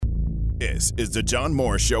This is the John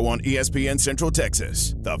Morris Show on ESPN Central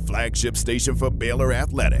Texas, the flagship station for Baylor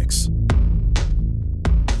Athletics.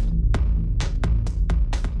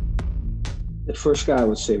 The first guy I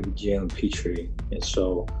would say was Jalen Petrie. And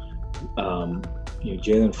so,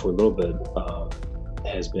 Jalen for a little bit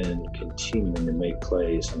has been continuing to make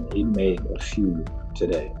plays, and he made a few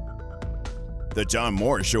today. The John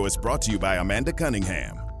Morris Show is brought to you by Amanda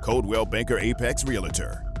Cunningham, Coldwell Banker Apex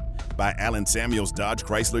Realtor. By Allen Samuels Dodge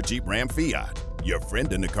Chrysler Jeep Ram Fiat, your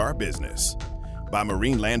friend in the car business. By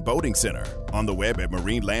Marineland Boating Center, on the web at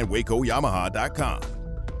marinelandwacoyamaha.com.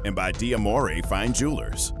 And by Diamore Fine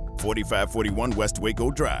Jewelers, 4541 West Waco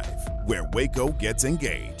Drive, where Waco gets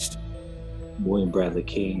engaged. William Bradley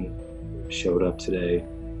King showed up today,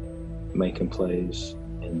 making plays,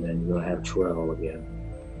 and then you're going to have Terrell again.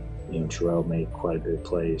 Terrell made quite a bit of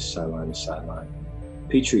plays, sideline to sideline.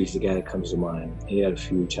 Petrie's the guy that comes to mind. He had a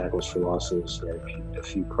few tackles for losses, he had a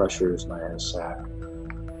few pressures, and I had a sack.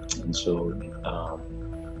 And so,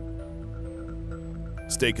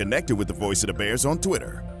 Stay connected with the Voice of the Bears on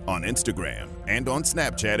Twitter, on Instagram, and on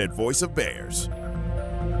Snapchat at Voice of Bears.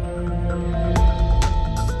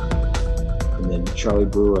 And then Charlie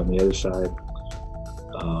Brewer on the other side.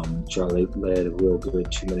 Charlie led a real good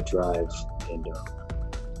 2-minute drive and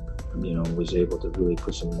was able to really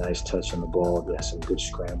put some nice touch on the ball. He had some good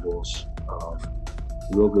scrambles,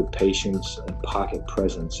 real good patience and pocket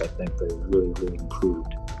presence. I think that really, really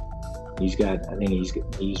improved. He's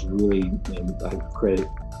really, and I credit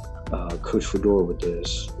Coach Fedora with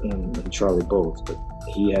this and Charlie both, but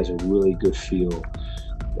he has a really good feel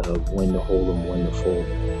of when to hold him, when to fold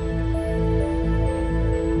him.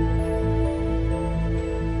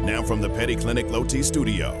 Now from the Petty Clinic Low-T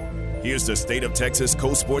Studio, here's the State of Texas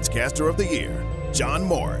Co-Sportscaster of the Year, John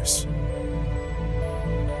Morris.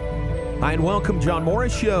 Hi, and welcome, John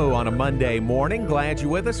Morris Show on a Monday morning. Glad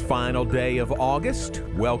you're with us. Final day of August.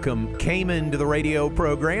 Welcome Cayman to the radio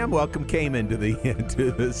program. Welcome Cayman to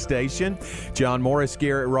the station. John Morris,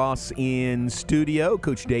 Garrett Ross in studio.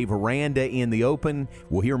 Coach Dave Aranda in the open.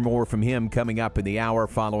 We'll hear more from him coming up in the hour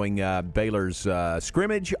following Baylor's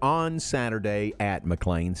scrimmage on Saturday at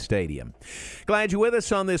McLean Stadium. Glad you're with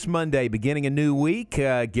us on this Monday, beginning a new week.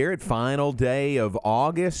 Garrett, final day of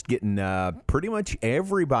August, getting pretty much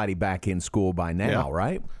everybody back in school by now,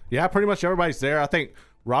 right? Yeah, pretty much everybody's there. I think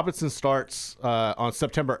Robinson starts on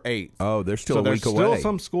September 8th. Oh, they're still a week away. So there's still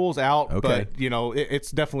some schools out, okay. But,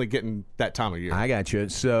 it's definitely getting that time of year. I got you.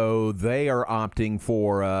 So they are opting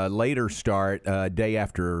for a later start day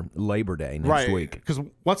after Labor Day next week. Because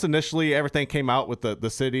once initially everything came out with the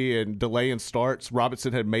city and delay in starts,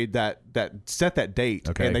 Robinson had made set that date,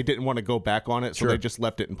 and they didn't want to go back on it, so they just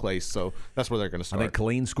left it in place. So that's where they're going to start. I think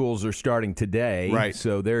Killeen schools are starting today, right?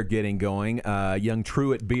 So they're getting going. Young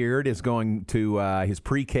Truett Beard is going to his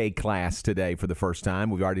pre-K class today for the first time.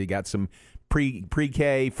 We've already got some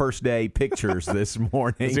pre-K first day pictures this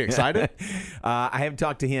morning. Is he excited? I haven't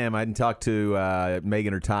talked to him. I didn't talk to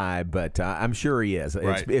Megan or Ty, but I'm sure he is.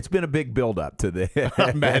 Right. It's been a big build-up to this.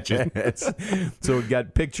 Imagine. So we've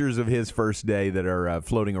got pictures of his first day that are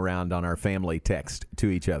floating around on our family text to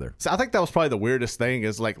each other. So I think that was probably the weirdest thing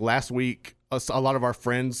is like last week, a lot of our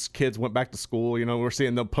friends' kids went back to school. We're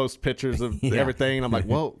seeing them post pictures of everything. And I'm like,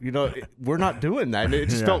 well, we're not doing that. It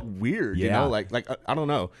just felt weird, like I don't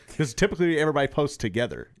know. Because typically everybody posts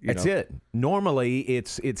together. That's it. Normally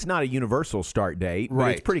it's not a universal start date,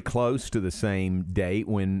 but it's pretty close to the same date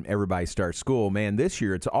when everybody starts school. Man, this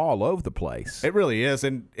year it's all over the place. It really is.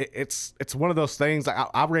 And it's one of those things.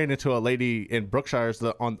 I ran into a lady in Brookshire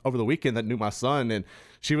over the weekend that knew my son, and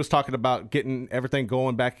she was talking about getting everything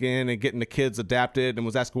going back in and getting the kids adapted and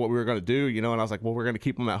was asking what we were going to do, and I was like, well, we're going to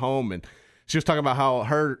keep them at home. And she was talking about how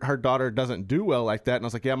her daughter doesn't do well like that. And I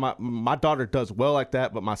was like, yeah, my daughter does well like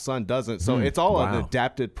that, but my son doesn't. So it's all an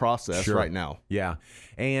adapted process right now. Yeah.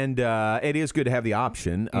 And it is good to have the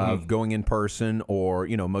option of going in person or,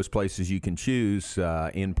 most places you can choose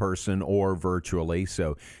in person or virtually.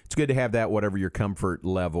 So it's good to have that, whatever your comfort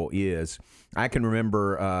level is. I can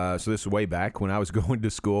remember, so this is way back when I was going to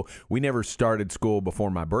school. We never started school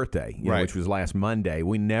before my birthday, which was last Monday.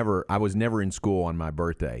 I was never in school on my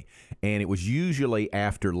birthday. And it was usually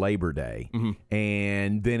after Labor Day.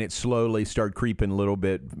 And then it slowly started creeping a little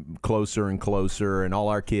bit closer and closer. And all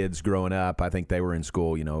our kids growing up, I think they were in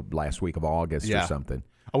school, last week of August or something.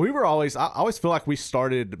 We were always, I always feel like we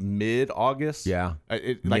started mid-August. Yeah.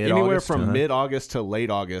 Like anywhere from mid-August to late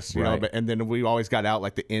August, you know, and then we always got out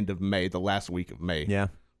like the end of May, the last week of May. Yeah.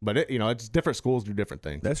 But, it's different schools do different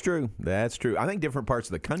things. That's true. I think different parts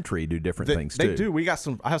of the country do different things, too. They do.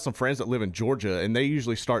 I have some friends that live in Georgia, and they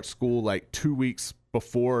usually start school like 2 weeks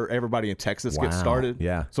before everybody in Texas Wow. gets started.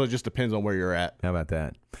 Yeah. So it just depends on where you're at. How about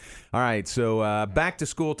that? All right, so back to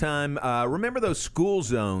school time. Remember those school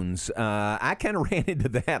zones? I kind of ran into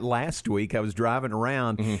that last week. I was driving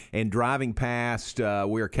around and driving past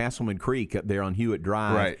where Castleman Creek up there on Hewitt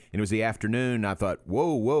Drive. Right. And it was the afternoon. I thought,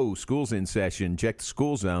 whoa, school's in session. Check the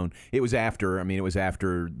school zone. It was after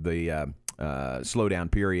the slowdown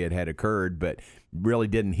period had occurred, but really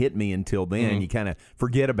didn't hit me until then. You kind of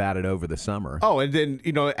forget about it over the summer. Oh, and then,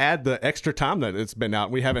 add the extra time that it's been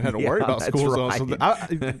out. We haven't had to worry about that's school zones. So right.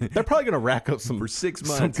 they're probably going to rack up some For 6 some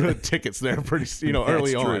months. good tickets there pretty,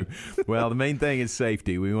 early That's on. true. Well, the main thing is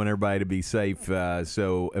safety. We want everybody to be safe.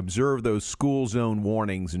 So observe those school zone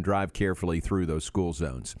warnings and drive carefully through those school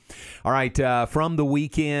zones. All right. From the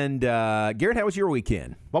weekend, Garrett, how was your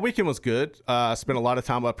weekend? My weekend was good. I spent a lot of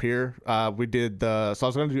time up here. We did so I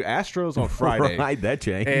was going to do Astros on Friday. Right, that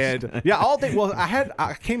changed. And yeah, all day. Well,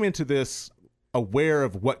 I came into this aware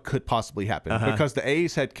of what could possibly happen because the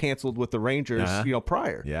A's had canceled with the Rangers,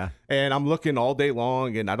 prior. Yeah. And I'm looking all day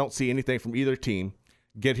long, and I don't see anything from either team.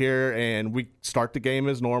 Get here, and we start the game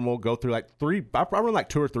as normal. Go through I run like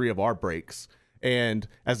 2 or 3 of our breaks, and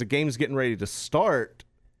as the game's getting ready to start,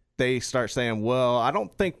 they start saying, well, I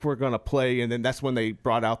don't think we're going to play. And then that's when they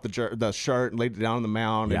brought out the shirt and laid it down on the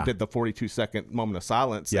mound and did the 42-second moment of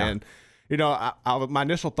silence. Yeah. And, my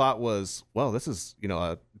initial thought was, well, this is,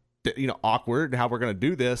 awkward how we're going to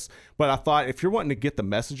do this. But I thought if you're wanting to get the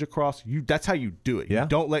message across, that's how you do it. Yeah. You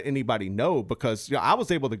don't let anybody know because I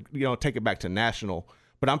was able to, take it back to national.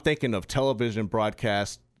 But I'm thinking of television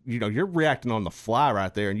broadcast. You're reacting on the fly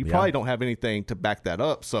right there, and you probably don't have anything to back that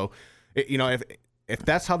up. So, if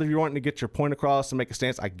that's how you're wanting to get your point across and make a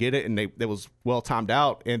stance, I get it, and it was well timed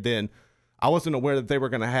out. And then I wasn't aware that they were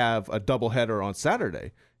going to have a doubleheader on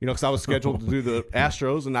Saturday, because I was scheduled to do the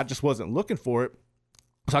Astros, and I just wasn't looking for it.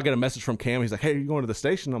 So I get a message from Cam. He's like, hey, are you going to the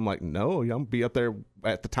station? I'm like, no, I'm going to be up there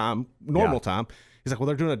at the normal time. He's like, well,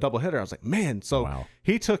 they're doing a doubleheader. I was like, man. So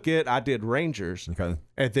he took it. I did Rangers. Okay.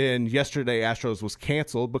 And then yesterday, Astros was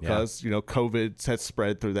canceled because, COVID had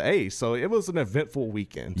spread through the A's. So it was an eventful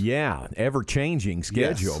weekend. Yeah, ever-changing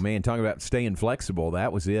schedule. Yes. Man, talking about staying flexible,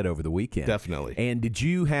 that was it over the weekend. Definitely. And did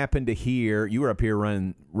you happen to hear, you were up here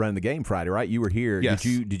running the game Friday, right? You were here. Yes.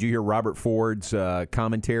 Did you hear Robert Ford's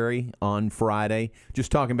commentary on Friday?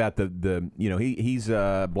 Just talking about he's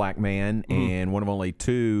a black man and one of only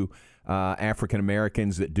 2 African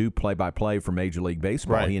Americans that do play-by-play for Major League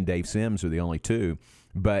Baseball. Right. He and Dave Sims are the only 2.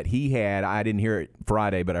 But I didn't hear it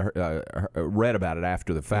Friday, but I read about it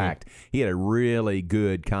after the fact. He had a really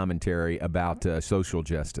good commentary about social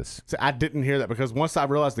justice. So I didn't hear that because once I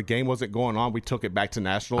realized the game wasn't going on, we took it back to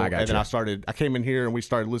national. I gotcha. And then I came in here and we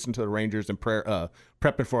started listening to the Rangers and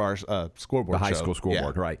prepping for our scoreboard The high show. school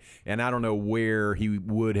scoreboard, right. And I don't know where he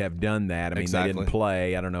would have done that. I mean, Exactly. They didn't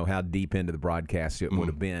play. I don't know how deep into the broadcast it would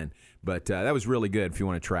have been. But that was really good if you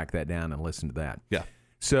want to track that down and listen to that. Yeah.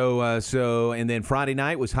 So and then Friday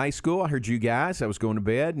night was high school. I heard you guys. I was going to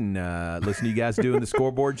bed and listening to you guys doing the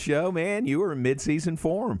scoreboard show. Man, you were in mid-season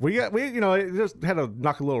form. We it just had to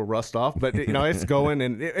knock a little rust off, but it's going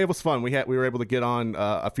and it was fun. We were able to get on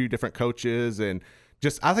a few different coaches and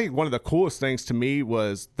just I think one of the coolest things to me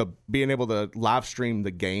was being able to live stream the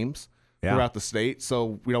games. Yeah. Throughout the state.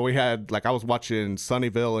 So, we had, I was watching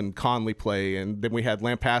Sunnyvale and Conley play, and then we had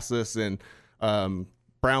Lampasas and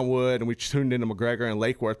Brownwood, and we tuned into McGregor and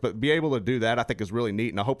Lake Worth. But be able to do that, I think, is really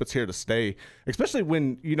neat, and I hope it's here to stay, especially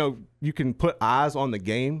when, you can put eyes on the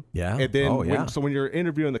game. Yeah. And then when you're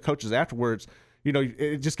interviewing the coaches afterwards,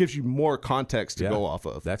 it just gives you more context to go off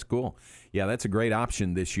of. That's cool. Yeah, that's a great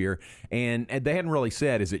option this year. And they hadn't really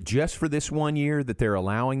said, is it just for this 1 year that they're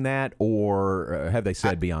allowing that, or have they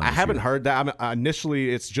said beyond I this haven't year? heard that.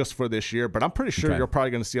 Initially, it's just for this year, but I'm pretty sure you're probably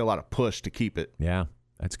going to see a lot of push to keep it. Yeah,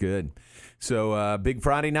 that's good. So big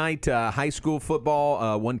Friday night, high school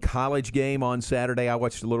football, one college game on Saturday. I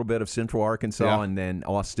watched a little bit of Central Arkansas and then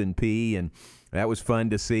Austin Peay, and that was fun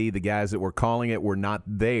to see. The guys that were calling it were not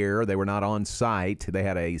there. They were not on site. They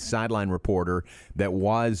had a sideline reporter that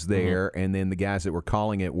was there, and then the guys that were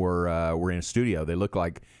calling it were in a studio. They looked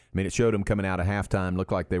like, it showed them coming out of halftime,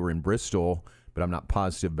 looked like they were in Bristol, but I'm not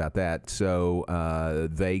positive about that. So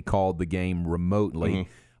they called the game remotely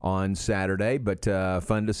on Saturday, but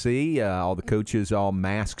fun to see. All the coaches all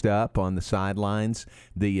masked up on the sidelines.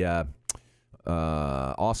 The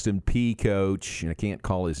Austin Peay coach, and I can't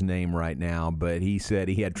call his name right now, but he said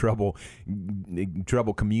he had trouble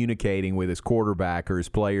communicating with his quarterback or his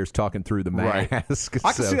players, talking through the mask.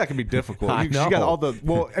 I can see that can be difficult. I You know. got all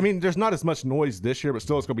there's not as much noise this year, but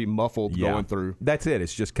still it's going to be muffled going through. That's it.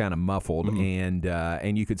 It's just kind of muffled,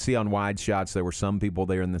 and you could see on wide shots there were some people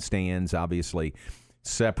there in the stands, obviously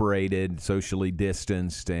separated, socially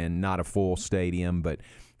distanced, and not a full stadium, but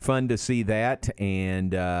fun to see that,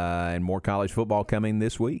 and more college football coming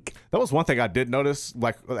this week. That was one thing I did notice.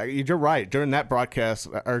 Like you're right, during that broadcast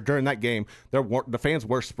or during that game, the fans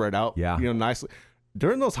were spread out, nicely.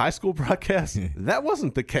 During those high school broadcasts, that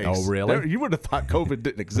wasn't the case. Oh, really? You would have thought COVID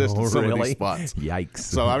didn't exist in some of these spots. Yikes.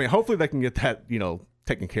 So, I mean, hopefully they can get that,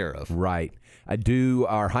 taken care of. Right. Do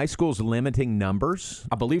our high schools limiting numbers?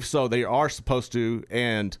 I believe so. They are supposed to,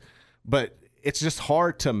 but it's just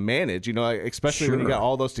hard to manage, especially when you got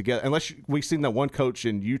all those together. Unless we've seen that one coach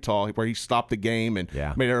in Utah where he stopped the game and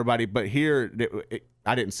made everybody. But here,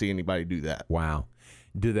 I didn't see anybody do that. Wow.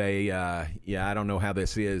 Do they? I don't know how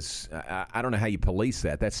this is. I don't know how you police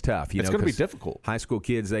that. That's tough. It's going to be difficult. High school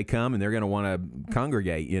kids, they come and they're going to want to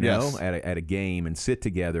congregate, at a game and sit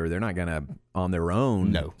together. They're not going to on their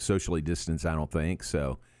own socially distance. I don't think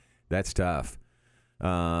so. That's tough.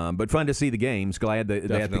 But fun to see the games. Glad that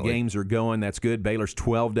the games are going. That's good. Baylor's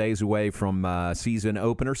 12 days away from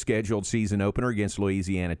scheduled season opener against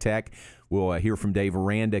Louisiana Tech. We'll hear from Dave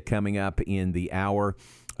Aranda coming up in the hour.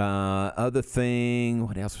 Other thing,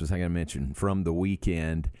 what else was I going to mention from the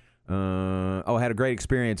weekend? I had a great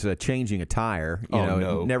experience changing a tire.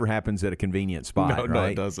 It never happens at a convenient spot. No,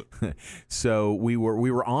 right? It doesn't. So we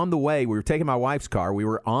were on the way. We were taking my wife's car. We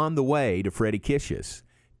were on the way to Freddie Kish's.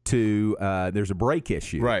 There's a brake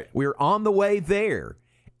issue. Right. We were on the way there,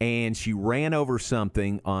 and she ran over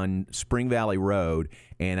something on Spring Valley Road.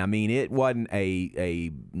 And, I mean, it wasn't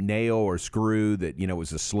a nail or screw that,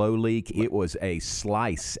 was a slow leak. It was a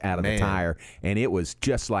slice out of the tire, and it was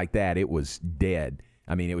just like that. It was dead.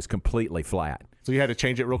 I mean, it was completely flat. So you had to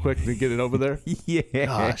change it real quick to get it over there? Yeah.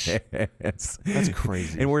 Gosh. That's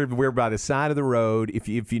crazy. And we're by the side of the road. If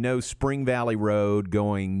you know Spring Valley Road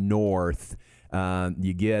going north,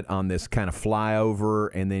 you get on this kind of flyover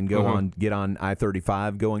and then get on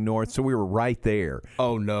I-35 going north. So we were right there.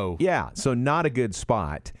 Oh, no. Yeah, so not a good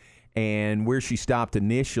spot. And where she stopped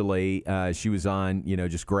initially, she was on,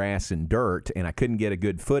 just grass and dirt, and I couldn't get a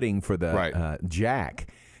good footing for the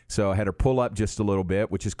jack. So I had her pull up just a little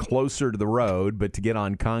bit, which is closer to the road, but to get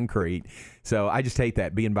on concrete. So I just hate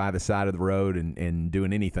that, being by the side of the road and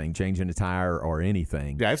doing anything, changing a tire or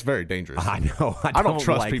anything. Yeah, it's very dangerous. I know. I don't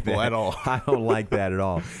trust people at all. I don't like that at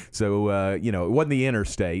all. So, it wasn't the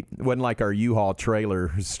interstate. It wasn't like our U-Haul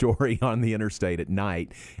trailer story on the interstate at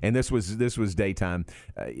night. And this was daytime.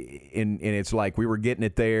 And it's like we were getting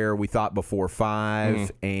it there, we thought before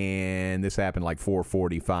 5, and this happened like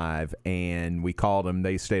 4:45. And we called them.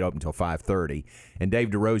 They stayed open until 5:30. And Dave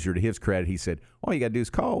DeRozier, to his credit, he said, all you got to do is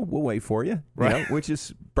call. We'll wait for you. Right. Which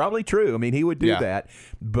is probably true. I mean, he would do that.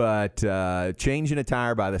 But changing a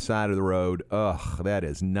tire by the side of the road, that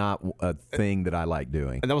is not a thing that I like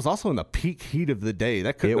doing. And that was also in the peak heat of the day.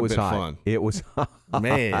 That couldn't have been fun. It was hot.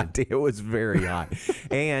 Man. It was very hot.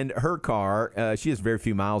 And her car, she has very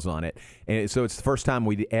few miles on it. And so it's the first time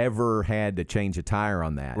we'd ever had to change a tire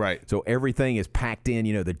on that. Right. So everything is packed in,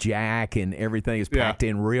 the jack and everything is packed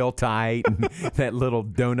in real tight. And that little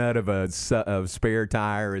donut of a spare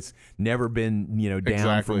tire has never been,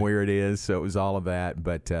 down from where it is. So it was all of that.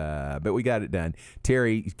 But we got it done.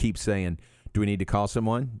 Terry keeps saying, do we need to call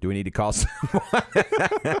someone? Do we need to call someone?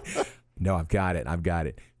 No, I've got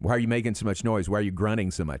it. Why are you making so much noise? Why are you grunting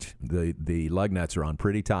so much? The lug nuts are on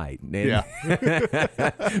pretty tight. Yeah.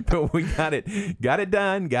 But we got it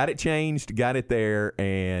done, got it changed, got it there.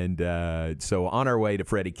 And so on our way to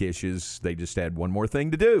Freddie Kish's, they just had one more thing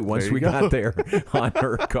to do once we got there on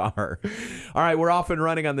her car. All right, we're off and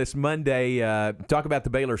running on this Monday. Talk about the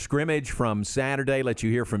Baylor scrimmage from Saturday. Let you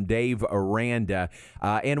hear from Dave Aranda.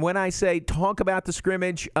 And when I say talk about the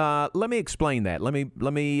scrimmage, let me explain that. Let me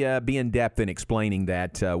be in depth in explaining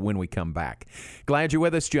that when we come back. Glad you're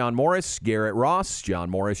with us. John Morris, Garrett Ross, John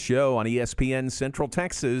Morris Show on ESPN Central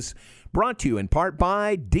Texas. Brought to you in part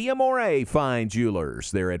by D'Amore Fine Jewelers.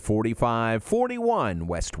 They're at 4541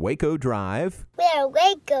 West Waco Drive. Where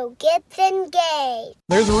Waco gets engaged.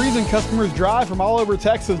 There's a reason customers drive from all over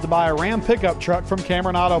Texas to buy a Ram pickup truck from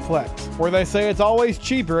Cameron Autoplex, where they say it's always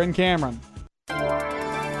cheaper in Cameron.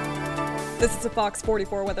 This is a Fox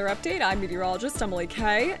 44 weather update. I'm meteorologist Emily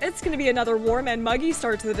Kay. It's going to be another warm and muggy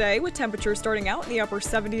start to the day, with temperatures starting out in the upper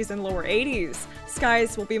 70s and lower 80s.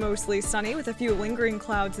 Skies will be mostly sunny with a few lingering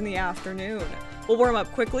clouds in the afternoon. We'll warm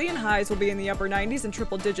up quickly, and highs will be in the upper 90s and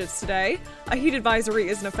triple digits today. A heat advisory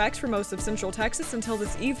is in effect for most of central Texas until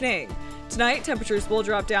this evening. Tonight, temperatures will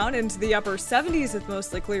drop down into the upper 70s with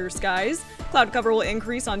mostly clear skies. Cloud cover will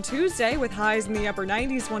increase on Tuesday with highs in the upper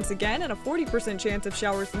 90s once again and a 40% chance of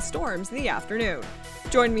showers and storms in the afternoon.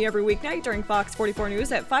 Join me every weeknight during Fox 44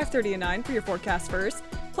 News at 5:30 and 9 for your forecast first.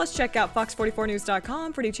 Plus, check out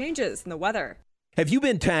fox44news.com for any changes in the weather. Have you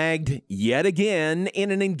been tagged yet again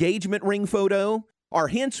in an engagement ring photo? Are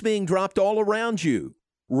hints being dropped all around you?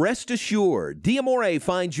 Rest assured, D'Amore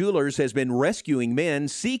Fine Jewelers has been rescuing men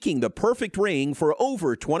seeking the perfect ring for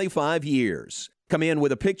over 25 years. Come in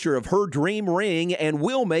with a picture of her dream ring and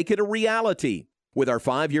we'll make it a reality. With our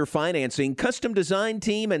 5-year financing, custom design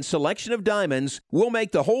team, and selection of diamonds, we'll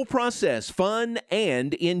make the whole process fun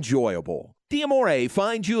and enjoyable. D'Amore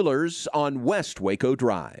Fine Jewelers on West Waco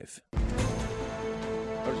Drive.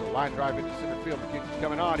 There's a line drive into center field. McKenzie's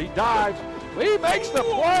coming on. He dives. He makes the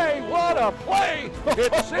play. What a play!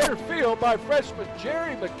 It's center field by freshman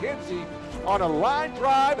Jerry McKenzie on a line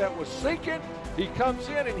drive that was sinking. He comes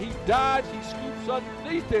in and he dives. He scoops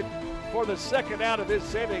underneath it for the second out of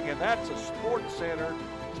this inning, and that's a Sports Center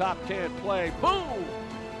top 10 play. Boom!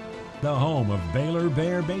 The home of Baylor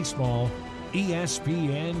Bear Baseball,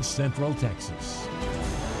 ESPN Central Texas.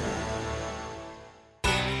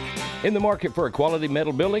 In the market for a quality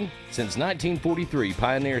metal building? Since 1943,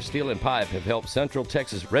 Pioneer Steel and Pipe have helped Central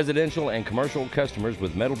Texas residential and commercial customers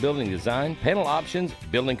with metal building design, panel options,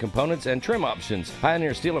 building components, and trim options.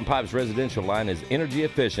 Pioneer Steel and Pipe's residential line is energy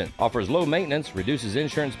efficient, offers low maintenance, reduces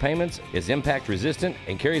insurance payments, is impact resistant,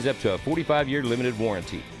 and carries up to a 45-year limited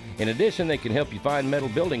warranty. In addition, they can help you find metal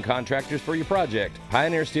building contractors for your project.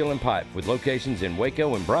 Pioneer Steel and Pipe, with locations in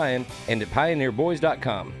Waco and Bryan, and at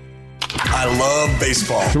pioneerboys.com. I love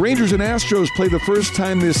baseball. The Rangers and Astros play the first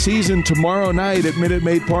time this season tomorrow night at Minute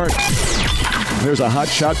Maid Park. There's a hot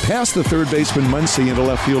shot past the third baseman Muncy into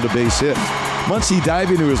left field, a base hit. Muncy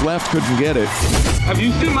diving to his left, couldn't get it. Have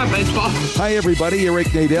you seen my baseball? Hi, everybody. Eric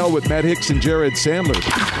Nadel with Matt Hicks and Jared Sandler.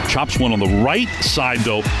 Chops one on the right side,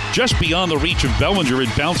 though. Just beyond the reach of Bellinger, it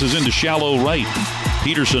bounces into shallow right.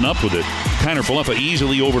 Peterson up with it. Kiner Falefa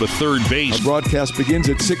easily over to third base. Our broadcast begins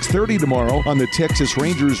at 6:30 tomorrow on the Texas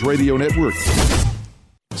Rangers Radio Network.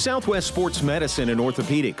 Southwest Sports Medicine and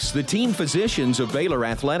Orthopedics, the team physicians of Baylor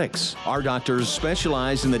Athletics. Our doctors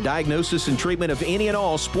specialize in the diagnosis and treatment of any and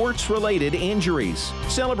all sports-related injuries.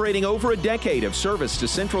 Celebrating over a decade of service to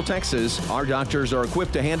Central Texas, our doctors are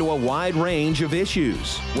equipped to handle a wide range of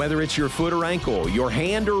issues. Whether it's your foot or ankle, your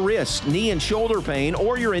hand or wrist, knee and shoulder pain,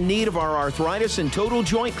 or you're in need of our arthritis and total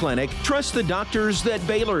joint clinic, trust the doctors that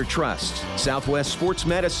Baylor trusts. Southwest Sports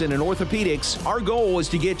Medicine and Orthopedics, our goal is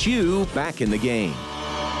to get you back in the game.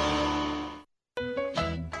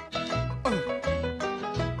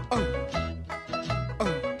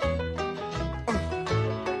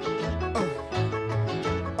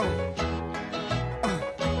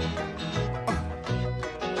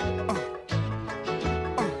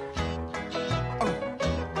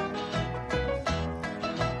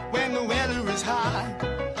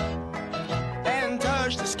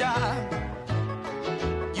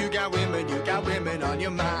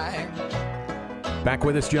 Back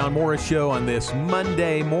with us, John Morris Show on this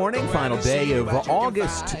Monday morning, final day of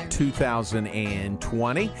August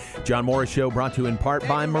 2020. John Morris Show brought to you in part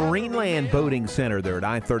by Marineland Boating Center. They're at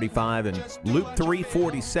I-35 and Loop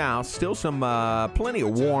 340 South. Still some plenty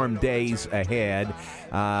of warm days ahead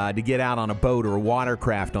to get out on a boat or a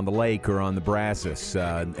watercraft on the lake or on the Brazos.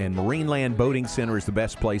 And Marineland Boating Center is the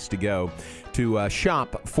best place to go to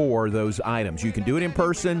shop for those items. You can do it in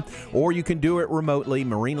person or you can do it remotely.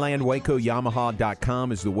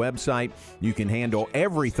 MarinelandWacoYamaha.com is the website. You can handle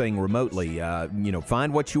everything remotely.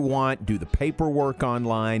 Find what you want, do the paperwork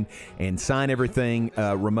online, and sign everything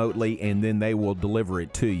remotely, and then they will deliver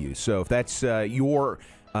it to you. So if that's your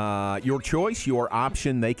choice, your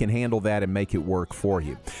option, they can handle that and make it work for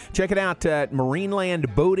you. Check it out at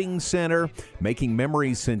Marineland Boating Center, making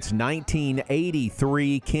memories since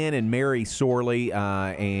 1983. Ken and Mary Sorley,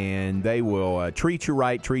 and they will treat you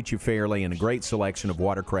right, treat you fairly, and a great selection of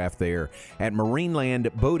watercraft there at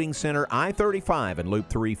Marineland Boating Center, I-35 and Loop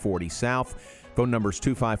 340 South. Phone number is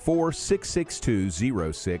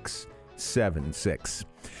 254-662-0676.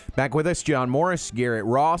 Back with us, John Morris, Garrett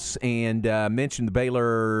Ross, and mentioned the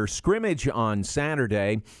Baylor scrimmage on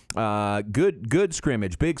Saturday. Good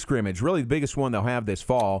scrimmage, big scrimmage, really the biggest one they'll have this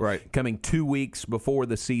fall. Right. Coming 2 weeks before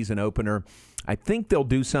the season opener. I think they'll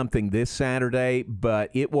do something this Saturday,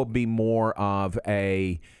 but it will be more of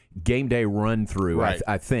a game day run through, right.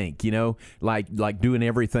 I think, like doing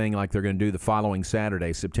everything like they're going to do the following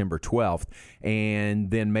Saturday, September 12th,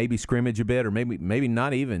 and then maybe scrimmage a bit, or maybe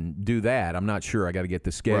not even do that. I'm not sure. I got to get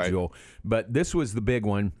the schedule, right. But this was the big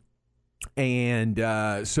one. And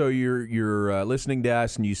so you're listening to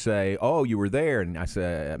us, and you say, "Oh, you were there," and I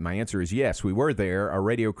say, my answer is yes, we were there. Our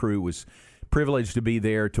radio crew was privileged to be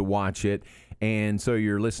there to watch it. And so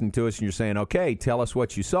you're listening to us and you're saying, okay, tell us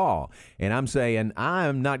what you saw. And I'm saying,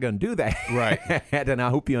 I'm not going to do that. Right. And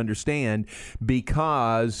I hope you understand,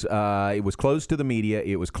 because it was closed to the media.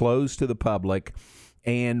 It was closed to the public.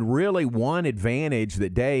 And really one advantage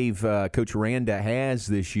that Dave, Coach Aranda, has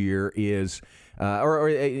this year is,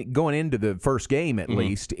 or going into the first game at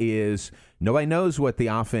least, is nobody knows what the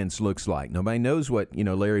offense looks like. Nobody knows what,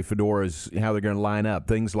 Larry Fedora's, how they're going to line up,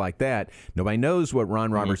 things like that. Nobody knows what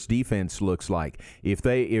Ron Roberts' defense looks like. If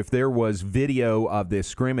there was video of this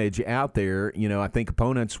scrimmage out there, I think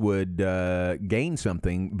opponents would gain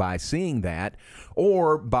something by seeing that,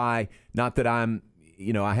 or by, not that I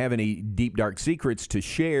have any deep, dark secrets to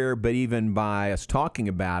share, but even by us talking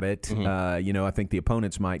about it, I think the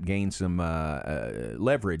opponents might gain some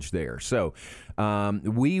leverage there. So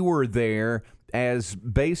we were there as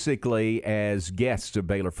basically as guests of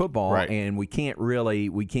Baylor football, right. And we can't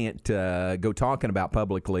go talking about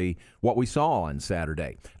publicly what we saw on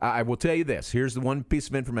Saturday. I will tell you this. Here's the one piece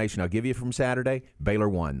of information I'll give you from Saturday. Baylor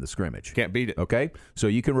won the scrimmage. Can't beat it. Okay? So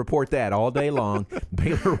you can report that all day long.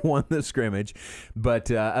 Baylor won the scrimmage. But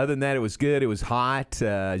other than that, it was good. It was hot,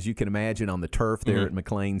 as you can imagine, on the turf there at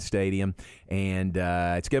McLean Stadium. And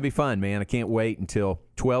it's going to be fun, man. I can't wait until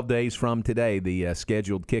 12 days from today, the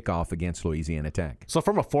scheduled kickoff against Louisiana Tech. So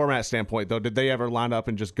from a format standpoint, though, did they ever line up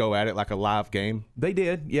and just go at it like a live game? They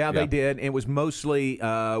did. Yeah, they did. It was mostly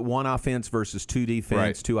one offense versus two defense,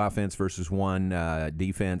 right. Two offense versus one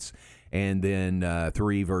defense, and then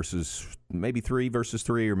three versus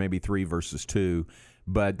three, or maybe three versus two.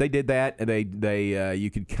 But they did that. They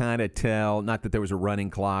you could kind of tell, not that there was a running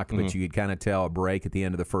clock, but you could kind of tell a break at the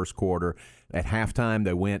end of the first quarter. At halftime,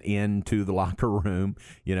 they went into the locker room,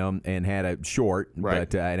 and had a short, right.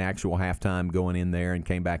 but an actual halftime going in there, and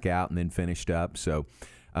came back out and then finished up. So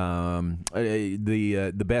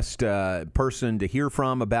the best person to hear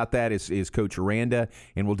from about that is Coach Aranda,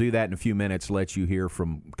 and we'll do that in a few minutes. Let you hear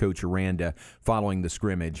from Coach Aranda following the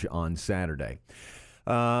scrimmage on Saturday.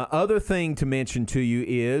 Other thing to mention to you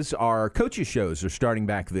is our coaches shows are starting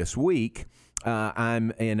back this week.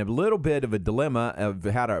 I'm in a little bit of a dilemma of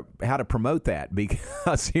how to promote that,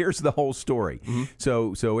 because here's the whole story.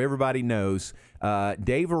 So everybody knows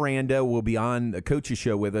Dave Aranda will be on the coaches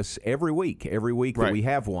show with us every week right. that we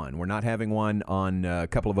have one. We're not having one on a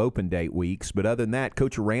couple of open date weeks, but other than that,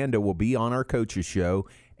 Coach Aranda will be on our coaches show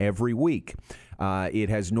every week. It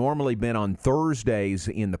has normally been on Thursdays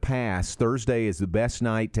in the past. Thursday is the best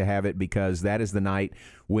night to have it, because that is the night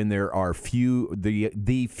when there are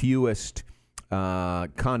the fewest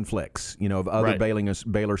conflicts, of other right.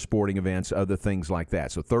 Baylor sporting events, other things like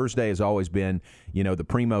that. So Thursday has always been, the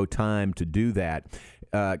primo time to do that.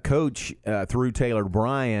 Coach, through Taylor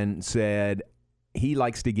Bryan, said he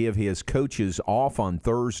likes to give his coaches off on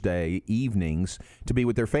Thursday evenings to be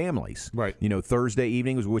with their families. Right. Thursday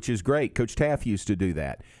evenings, which is great. Coach Taff used to do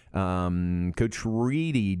that. Coach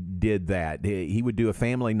Reedy did that. He would do a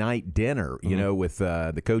family night dinner, with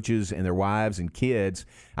the coaches and their wives and kids.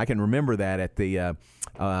 I can remember that at the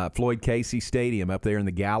Floyd Casey Stadium up there in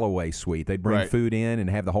the Galloway Suite. They'd bring right. food in and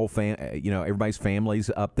have the whole everybody's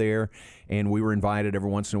families up there, and we were invited every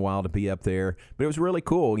once in a while to be up there. But it was really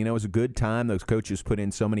cool. It was a good time. Those coaches put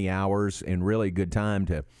in so many hours, and really a good time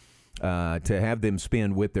to have them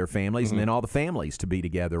spend with their families, and then all the families to be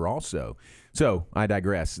together also. So I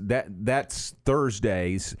digress. That's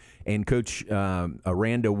Thursdays, and Coach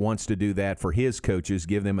Aranda wants to do that for his coaches,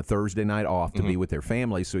 give them a Thursday night off to be with their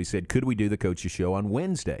families. So he said, could we do the coaches show on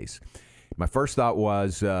Wednesdays? My first thought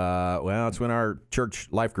was, well, it's when our church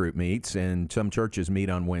life group meets, and some churches meet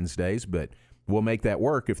on Wednesdays, but we'll make that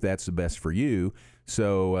work if that's the best for you.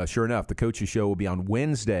 So sure enough, the coaches show will be on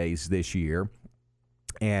Wednesdays this year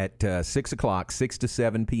at 6 o'clock, 6 to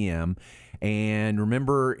 7 p.m. And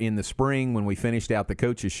remember, in the spring when we finished out the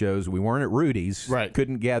coaches shows, we weren't at Rudy's, right.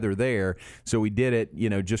 Couldn't gather there, so we did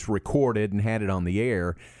it, just recorded and had it on the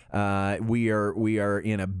air. We are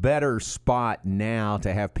in a better spot now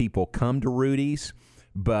to have people come to Rudy's,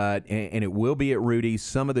 and it will be at Rudy's.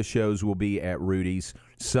 Some of the shows will be at Rudy's.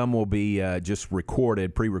 Some will be just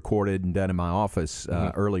pre-recorded and done in my office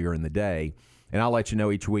earlier in the day. And I'll let you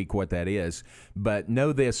know each week what that is. But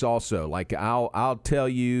know this also, like I'll tell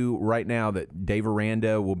you right now that Dave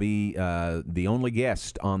Aranda will be the only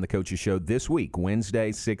guest on the Coaches Show this week,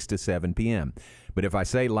 Wednesday, 6 to 7 p.m. But if I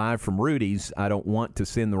say live from Rudy's, I don't want to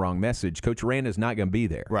send the wrong message. Coach Aranda is not going to be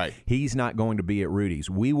there. Right. He's not going to be at Rudy's.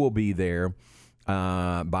 We will be there.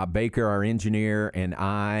 Bob Baker, our engineer, and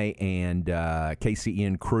I and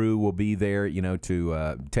KCN crew will be there,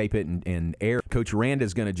 to tape it and air. Coach Aranda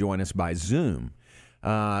is going to join us by Zoom.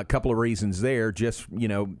 A couple of reasons there. Just,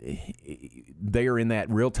 they are in that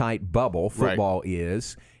real tight bubble. Football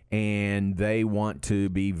is. And they want to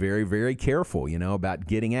be very, very careful, about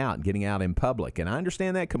getting out in public. And I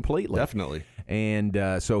understand that completely. Definitely.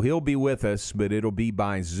 And so he'll be with us, but it'll be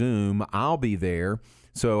by Zoom. I'll be there.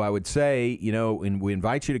 So I would say, and we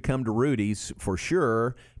invite you to come to Rudy's for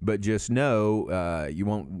sure, but just know you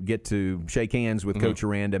won't get to shake hands with Coach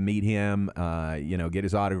Aranda, meet him, get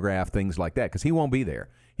his autograph, things like that, because he won't be there.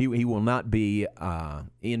 He will not be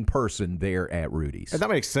in person there at Rudy's. And that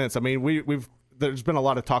makes sense. I mean, there's been a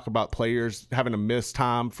lot of talk about players having to miss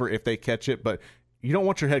time for if they catch it, but you don't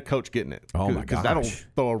want your head coach getting it. Oh, my gosh. Because that'll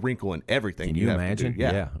throw a wrinkle in everything. Can you imagine?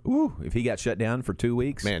 Yeah. Ooh, if he got shut down for 2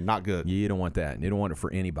 weeks. Man, not good. You don't want that. You don't want it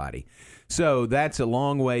for anybody. So that's a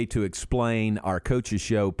long way to explain our Coaches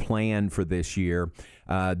Show plan for this year.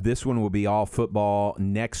 This one will be all football.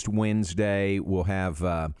 Next Wednesday, we'll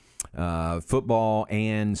have football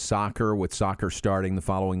and soccer, with soccer starting the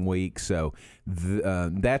following week. So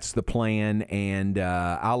that's the plan, and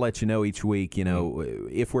I'll let you know each week,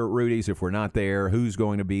 if we're at Rudy's, if we're not there, who's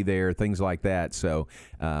going to be there, things like that. So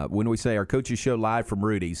when we say our Coaches Show live from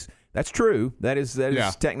Rudy's, that's true. That is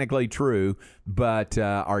technically true, but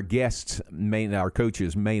our coaches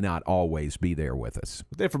may not always be there with us.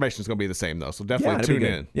 The information is going to be the same, though, so definitely tune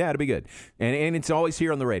in. Yeah, it'll be good. And it's always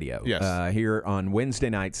here on the radio. Yes. Here on Wednesday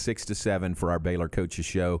nights, 6 to 7 for our Baylor Coaches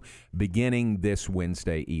Show, beginning this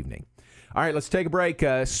Wednesday evening. All right, let's take a break.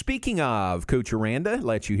 Speaking of Coach Aranda,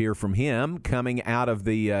 let you hear from him coming out of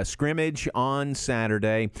the scrimmage on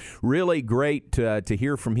Saturday. Really great to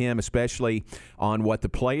hear from him, especially on what the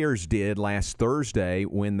players did last Thursday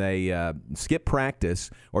when they skipped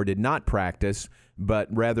practice or did not practice, but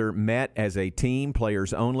rather met as a team,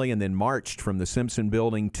 players only, and then marched from the Simpson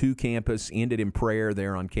building to campus, ended in prayer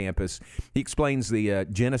there on campus. He explains the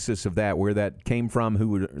genesis of that, where that came from, who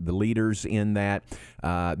were the leaders in that.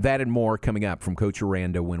 That and more coming up from Coach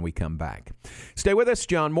Aranda when we come back. Stay with us.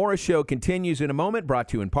 John Morris Show continues in a moment, brought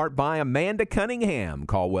to you in part by Amanda Cunningham,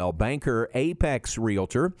 Caldwell Banker, Apex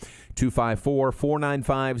Realtor.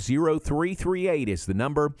 254-495-0338 is the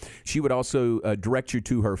number. She would also direct you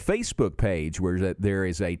to her Facebook page, where there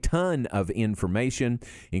is a ton of information,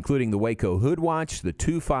 including the Waco Hood Watch, the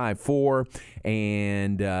 254,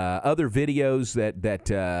 and other videos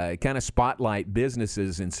that kind of spotlight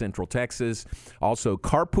businesses in Central Texas. Also,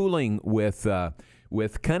 carpooling with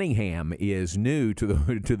Cunningham is new to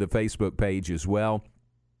the Facebook page as well.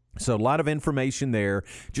 So a lot of information there.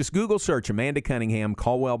 Just Google search Amanda Cunningham,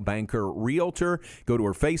 Caldwell Banker Realtor. Go to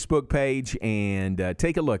her Facebook page and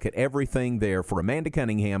take a look at everything there for Amanda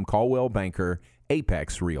Cunningham, Caldwell Banker,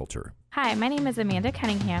 Apex Realtor. Hi, my name is Amanda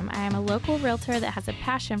Cunningham. I am a local realtor that has a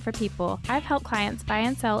passion for people. I've helped clients buy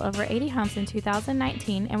and sell over 80 homes in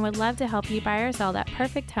 2019 and would love to help you buy or sell that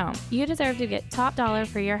perfect home. You deserve to get top dollar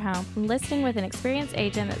for your home. Listing with an experienced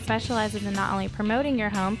agent that specializes in not only promoting your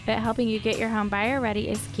home, but helping you get your home buyer ready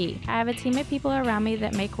is key. I have a team of people around me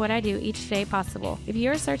that make what I do each day possible. If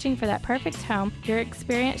you're searching for that perfect home, your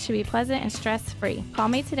experience should be pleasant and stress-free. Call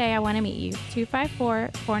me today. I want to meet you.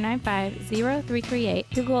 254-495-0338.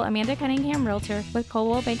 Google Amanda Cunningham Realtor with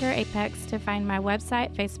Caldwell Banker Apex to find my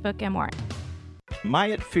website, Facebook, and more.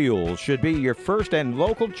 Myatt Fuel should be your first and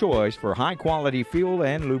local choice for high-quality fuel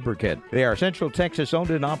and lubricant. They are Central Texas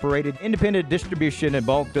owned and operated independent distribution and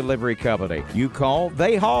bulk delivery company. You call,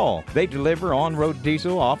 they haul. They deliver on-road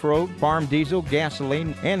diesel, off-road, farm diesel,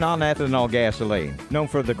 gasoline, and non-ethanol gasoline. Known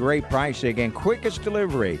for the great pricing and quickest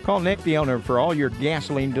delivery. Call Nick, the owner, for all your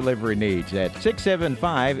gasoline delivery needs at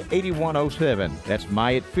 675-8107. That's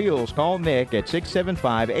Myatt Fuels. Call Nick at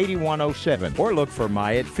 675-8107 or look for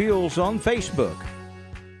Myatt Fuels on Facebook.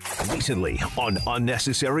 Recently on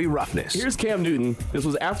Unnecessary Roughness. Here's Cam Newton. This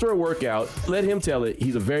was after a workout. Let him tell it.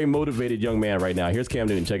 He's a very motivated young man right now. Here's Cam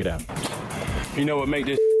Newton. Check it out. You know what make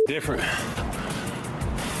this different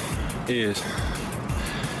is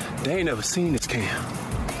they ain't never seen this Cam.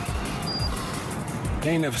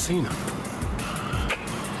 They ain't never seen him.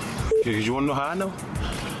 Because you want to know how I know?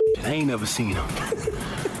 They ain't never seen him.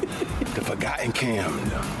 The forgotten Cam.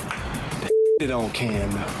 The that on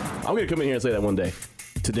Cam. I'm going to come in here and say that one day.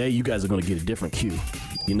 Today, you guys are going to get a different Q.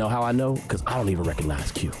 You know how I know? Because I don't even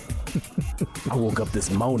recognize Q. I woke up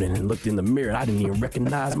this morning and looked in the mirror. I didn't even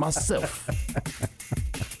recognize myself.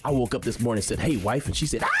 I woke up this morning and said, hey, wife. And she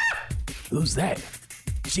said, who's that?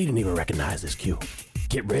 She didn't even recognize this Q.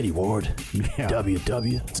 Get ready, Ward. Yeah.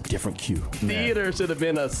 WW, it's a different Q. Yeah. Theater should have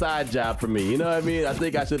been a side job for me. You know what I mean? I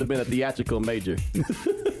think I should have been a theatrical major.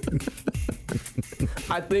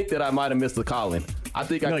 I think that I might have missed the calling. I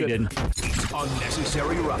think I could. You didn't.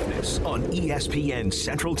 Unnecessary Roughness on ESPN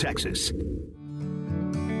Central Texas.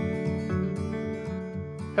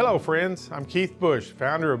 Hello, friends. I'm Keith Bush,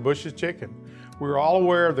 founder of Bush's Chicken. We're all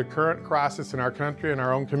aware of the current crisis in our country and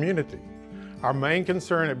our own community. Our main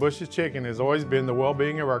concern at Bush's Chicken has always been the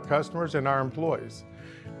well-being of our customers and our employees.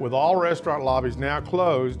 With all restaurant lobbies now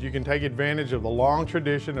closed, you can take advantage of the long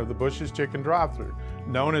tradition of the Bush's Chicken drive-thru,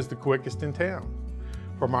 known as the quickest in town.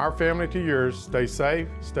 From our family to yours, stay safe,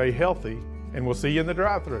 stay healthy, and we'll see you in the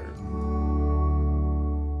drive-thru.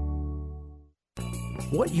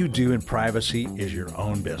 What you do in privacy is your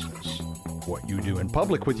own business. What you do in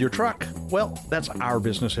public with your truck, well, that's our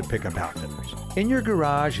business at Pickup Outfitters. In your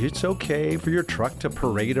garage, it's okay for your truck to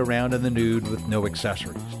parade around in the nude with no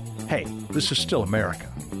accessories. Hey, this is still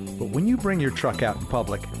America. But when you bring your truck out in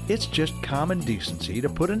public, it's just common decency to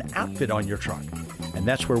put an outfit on your truck. And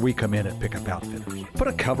that's where we come in at Pickup Outfitters. Put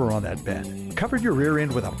a cover on that bed. Cover your rear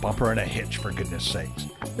end with a bumper and a hitch, for goodness sakes.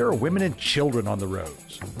 There are women and children on the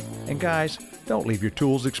roads. And guys, don't leave your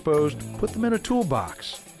tools exposed. Put them in a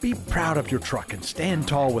toolbox. Be proud of your truck and stand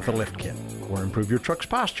tall with a lift kit. Or improve your truck's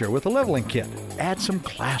posture with a leveling kit. Add some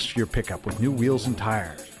class to your pickup with new wheels and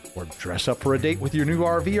tires. Or dress up for a date with your new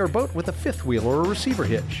RV or boat with a fifth wheel or a receiver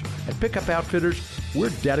hitch. At Pickup Outfitters,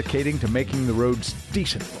 we're dedicating to making the roads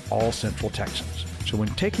decent for all Central Texans. So when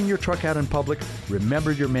taking your truck out in public,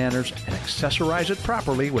 remember your manners and accessorize it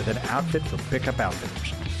properly with an outfit from Pickup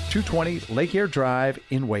Outfitters. 220 Lake Air Drive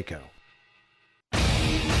in Waco.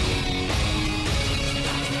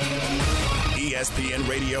 ESPN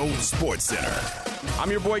Radio Sports Center.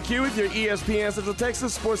 I'm your boy Q with your ESPN Central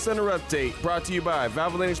Texas Sports Center update, brought to you by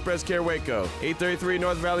Valvoline Express Care Waco, 833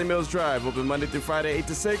 North Valley Mills Drive, open Monday through Friday 8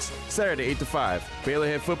 to 6, Saturday 8 to 5. Baylor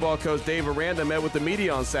head football coach Dave Aranda met with the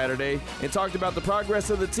media on Saturday and talked about the progress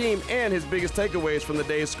of the team and his biggest takeaways from the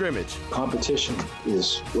day's scrimmage. Competition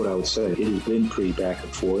is what I would say. It has been pretty back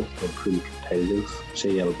and forth, been pretty competitive.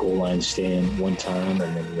 Say you have a goal line stand one time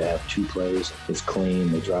and then you have two plays. It's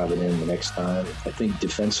clean, they drive it in the next time. I think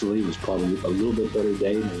defensively it was probably a little bit better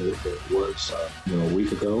day than it was a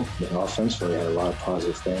week ago. And offensively, I had a lot of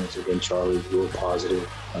positive things. Again, Charlie was real positive.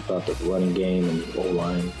 I thought the running game and the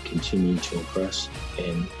O-line continued to impress,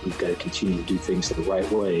 and we've got to continue to do things the right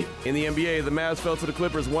way. In the NBA, the Mavs fell to the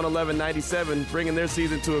Clippers 111-97, bringing their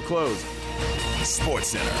season to a close. Sports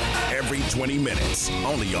Center, every 20 minutes,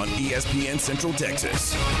 only on ESPN Central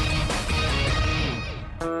Texas.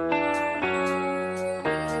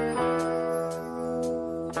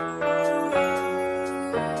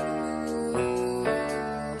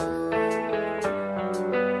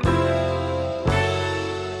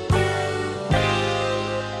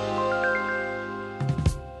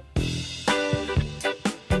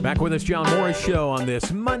 Back with us, John Morris Show on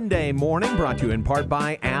this Monday morning, brought to you in part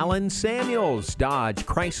by Allen Samuels, Dodge,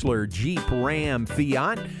 Chrysler, Jeep, Ram,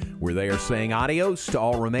 Fiat, where they are saying adios to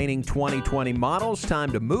all remaining 2020 models.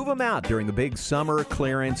 Time to move them out during the big summer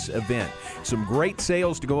clearance event. Some great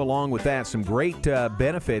sales to go along with that, some great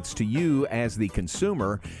benefits to you as the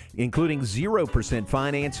consumer, including 0%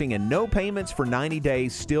 financing and no payments for 90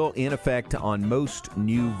 days still in effect on most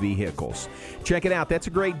new vehicles. Check it out. That's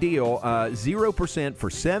a great deal. 0%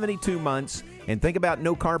 for 72 months. And think about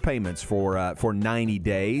no car payments for 90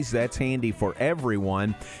 days. That's handy for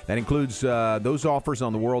everyone. That includes those offers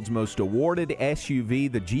on the world's most awarded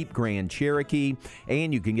SUV, the Jeep Grand Cherokee.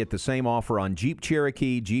 And you can get the same offer on Jeep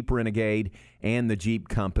Cherokee, Jeep Renegade, and the Jeep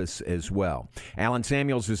Compass as well. Allen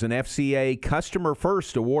Samuels is an FCA Customer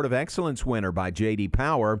First Award of Excellence winner by J.D.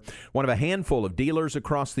 Power, one of a handful of dealers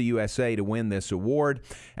across the USA to win this award.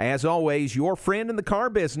 As always, your friend in the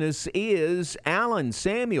car business is Allen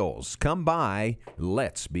Samuels. Come by,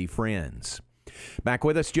 let's be friends. Back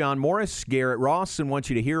with us, John Morris, Garrett Ross, and want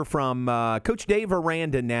you to hear from Coach Dave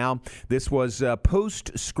Aranda now. This was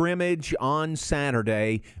post-scrimmage on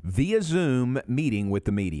Saturday via Zoom meeting with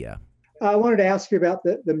the media. I wanted to ask you about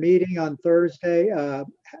the meeting on Thursday,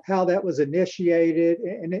 how that was initiated,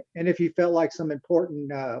 and if you felt like some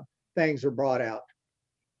important things were brought out.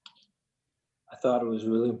 I thought it was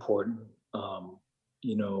really important.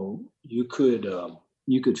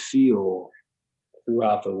 You could feel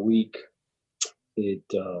throughout the week it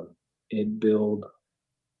build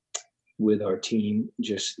with our team,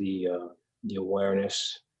 just the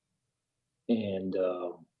awareness and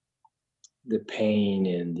the pain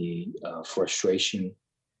and the frustration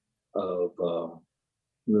of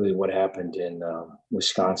really what happened in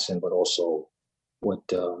Wisconsin, but also what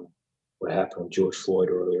happened with George Floyd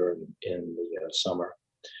earlier in the summer.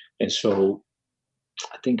 And so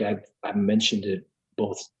I think I mentioned it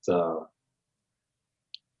both,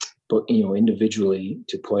 individually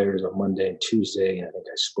to players on Monday and Tuesday, and I think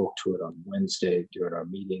I spoke to it on Wednesday during our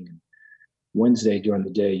meeting. And Wednesday during the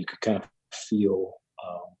day, you could kind of feel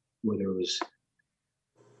whether it was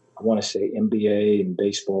I want to say NBA and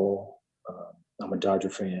baseball. I'm a Dodger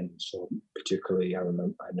fan, so particularly I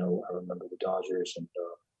remember the Dodgers, and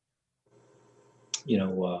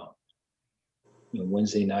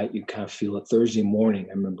Wednesday night you kind of feel it. Thursday morning,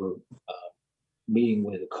 I remember meeting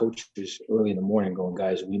with the coaches early in the morning, going,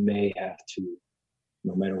 guys, we may have to,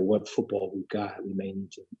 no matter what football we've got, we may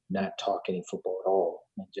need to not talk any football at all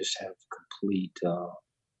and just have complete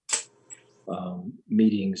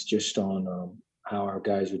meetings just on how our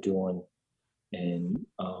guys are doing and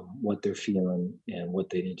what they're feeling and what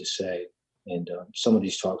they need to say. And some of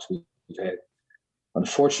these talks we've had,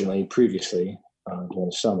 unfortunately, previously during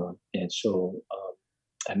the summer. And so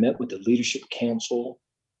I met with the Leadership Council.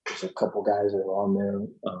 There's a couple guys that are on there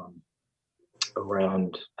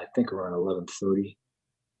around 11:30.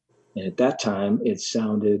 And at that time, it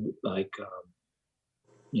sounded like,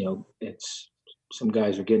 it's some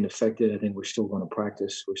guys are getting affected. I think we're still going to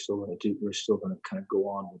practice. We're still going to kind of go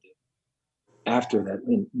on with it. After that,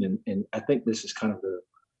 and I think this is kind of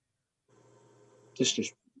this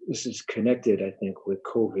is connected, I think, with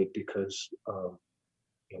COVID because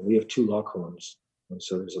we have 2 locker rooms. And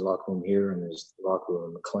so there's a locker room here and there's the locker room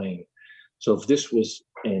in McLean. So if this was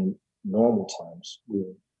in normal times,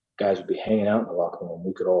 guys would be hanging out in the locker room.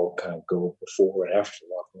 We could all kind of go before and after the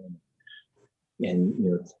locker room. And,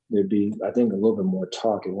 there'd be, I think, a little bit more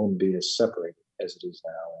talk. It wouldn't be as separated as it is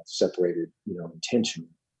now. It's separated, intentionally.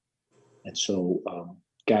 And so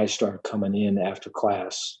guys started coming in after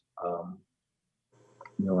class,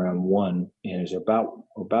 around 1, and it was about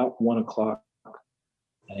 1 o'clock.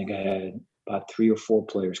 I think I had about 3 or 4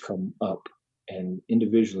 players come up and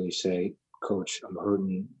individually say, Coach, I'm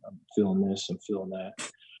hurting, I'm feeling this, I'm feeling that.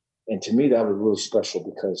 And to me, that was really special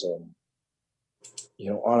because,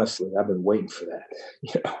 honestly, I've been waiting for that.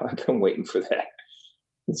 I've been waiting for that.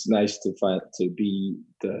 It's nice to be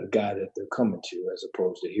the guy that they're coming to as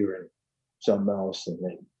opposed to hearing something else. And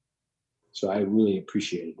then, so I really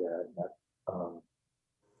appreciated that.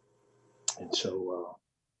 And so,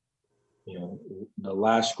 the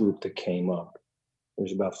last group that came up,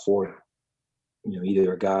 there's about 4,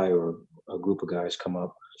 either a guy or a group of guys come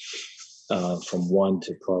up from 1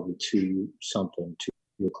 to probably 2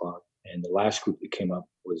 o'clock. And the last group that came up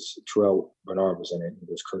was Terrell Bernard was in it. He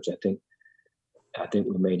was, Coach, I think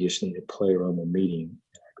we may just need a player on the meeting.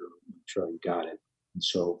 And I go, Terrell, you got it. And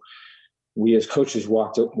so we as coaches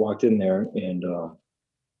walked in there and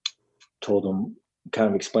told them, kind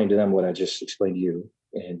of explained to them what I just explained to you.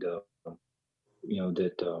 And,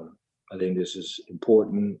 that I think this is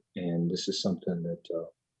important and this is something that,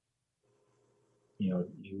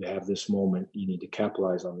 you have this moment, you need to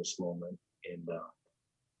capitalize on this moment and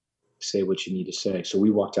say what you need to say. So we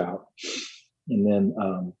walked out, and then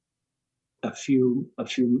a few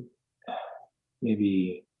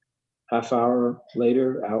maybe half hour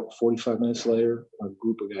later, 45 minutes later, a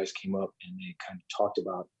group of guys came up and they kind of talked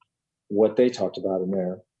about what they talked about in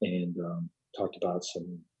there and talked about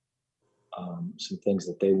some things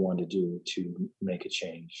that they wanted to do to make a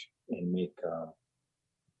change and make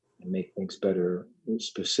things better,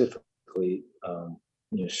 specifically,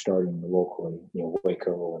 starting locally,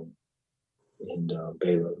 Waco and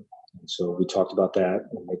Baylor. And so we talked about that,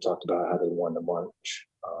 and they talked about how they won the march.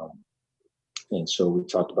 And so we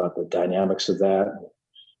talked about the dynamics of that,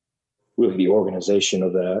 really the organization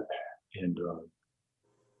of that, and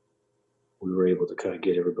we were able to kind of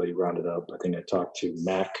get everybody rounded up. I think I talked to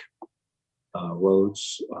Mac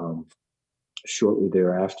Rhodes shortly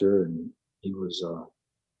thereafter, and he was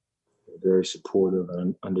very supportive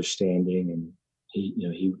and understanding, and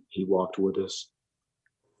he walked with us.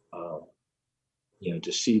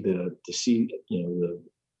 To see the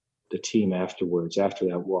team afterwards, after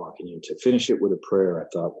that walk, and to finish it with a prayer, I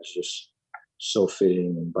thought was just so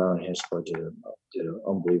fitting. And Byron Henspart did an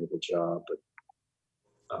unbelievable job. But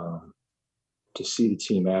to see the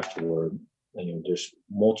team afterward, there's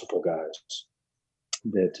multiple guys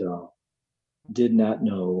that did not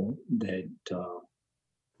know that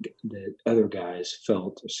other guys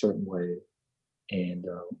felt a certain way and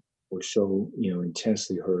were so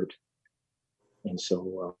intensely hurt. And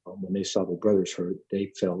so when they saw their brothers hurt, they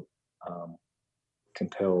felt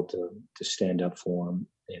compelled to stand up for them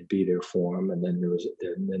and be there for them. And then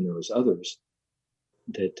there was others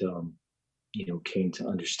that came to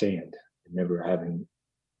understand, never having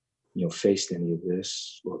faced any of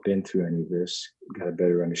this or been through any of this, got a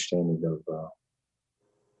better understanding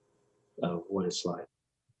of what it's like.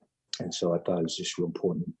 And so I thought it was just real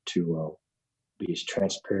important to be as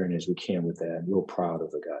transparent as we can with that. I'm real proud of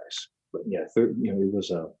the guys. But yeah, it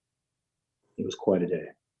was quite a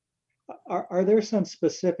day. Are there some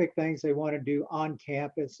specific things they want to do on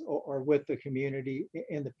campus or with the community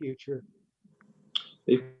in the future?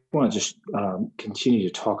 They want to just continue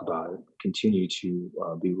to talk about it, continue to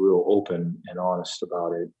be real open and honest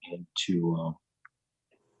about it, and to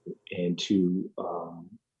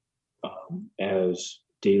as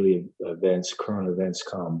daily events, current events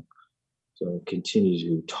come, so continue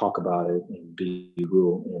to talk about it and be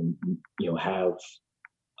real, and have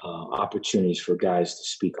opportunities for guys to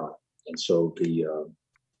speak on it. And so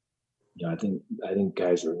I think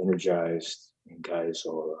guys are energized, and guys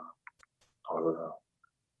are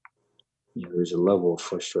there's a level of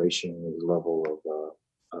frustration, there's a level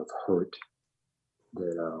of hurt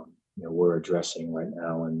that we're addressing right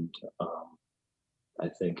now, and I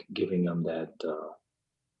think giving them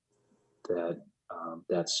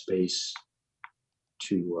that space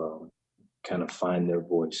to kind of find their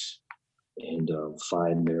voice and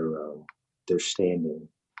find their standing,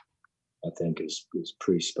 I think is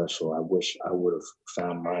pretty special. I wish I would have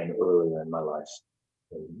found mine earlier in my life.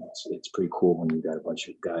 And it's pretty cool when you got a bunch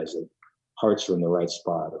of guys that hearts are in the right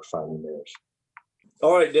spot or finding theirs.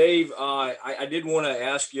 All right, Dave, I did want to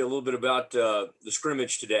ask you a little bit about the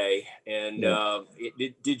scrimmage today. And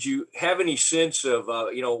did you have any sense of,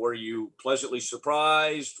 were you pleasantly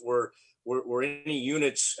surprised? Were any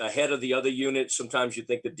units ahead of the other units? Sometimes you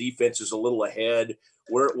think the defense is a little ahead.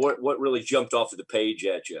 What really jumped off of the page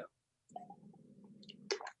at you?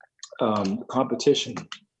 Competition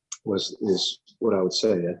is what I would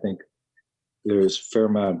say. I think there's a fair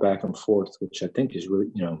amount of back and forth, which I think is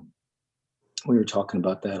really, we were talking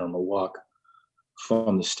about that on the walk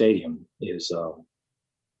from the stadium, is,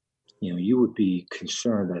 you would be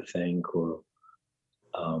concerned, I think, or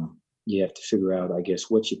you have to figure out, I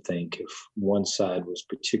guess, what you think if one side was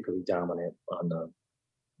particularly dominant on the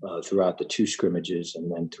throughout the two scrimmages,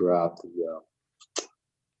 and then throughout the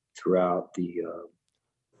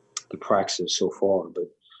practice so far. But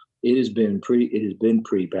it has been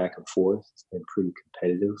pretty back and forth. It's been pretty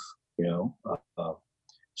competitive,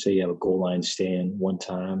 say you have a goal line stand one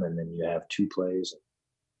time, and then you have two plays,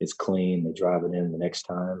 it's clean, they drive it in the next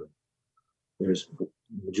time. The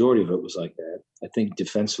majority of it was like that. I think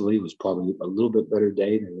defensively it was probably a little bit better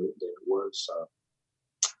day than it was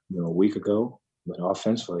a week ago. But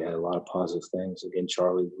offensively, I had a lot of positive things. Again,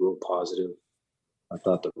 Charlie, real positive. I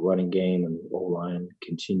thought the running game and the O-line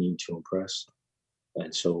continued to impress.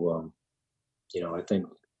 And so, I think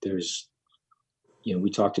there's, we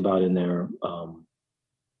talked about in there,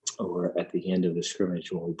 or at the end of the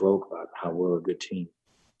scrimmage when we broke, about how we're a good team.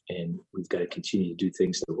 And we've got to continue to do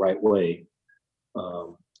things the right way,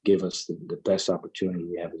 give us the best opportunity.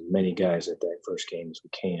 We have as many guys at that first game as we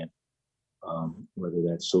can, whether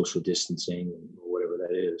that's social distancing or whatever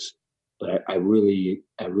that is. But I really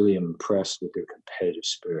am impressed with their competitive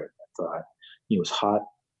spirit. I thought it was hot.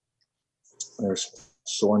 There's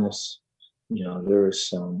soreness. There's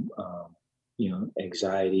some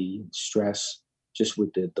anxiety, stress, just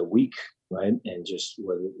with the week, right? And just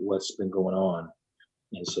what's been going on.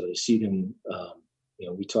 And so to see them,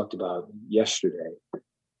 we talked about yesterday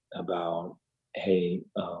about, hey,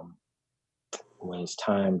 when it's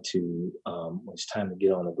time to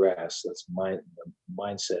get on the grass, that's the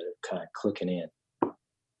mindset of kind of clicking in.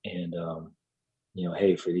 And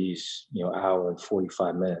hey, for these hour and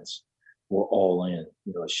 45 minutes, we're all in,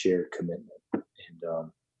 a shared commitment. And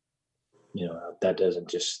that doesn't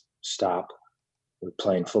just stop with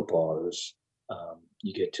playing football. There's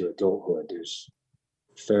you get to adulthood, there's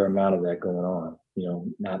a fair amount of that going on,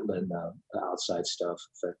 not letting the outside stuff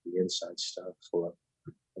affect the inside stuff for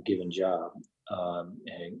a given job,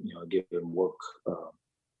 and a given work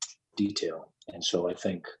detail. And so I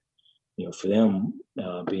think for them,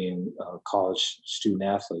 being college student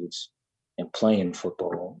athletes and playing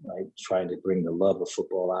football, right, trying to bring the love of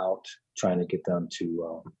football out, trying to get them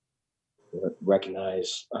to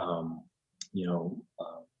recognize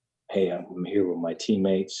hey, I'm here with my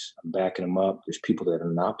teammates, I'm backing them up. There's people that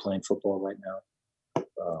are not playing football right now,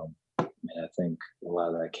 and I think a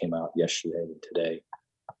lot of that came out yesterday and today.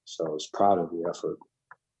 So I was proud of the effort.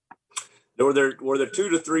 Were there 2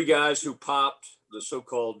 to 3 guys who popped, the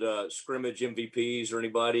so-called scrimmage MVPs, or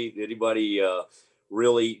anybody? Did anybody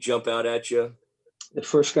really jump out at you? The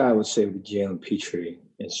first guy I would say would be Jalen Petrie.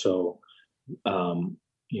 And so,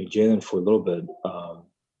 Jalen for a little bit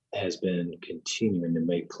has been continuing to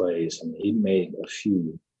make plays, and he made a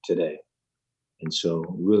few today. And so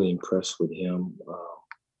really impressed with him.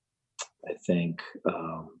 I think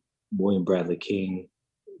William Bradley King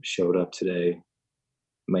showed up today,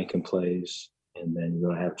 making plays, and then you're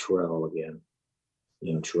going to have Terrell again.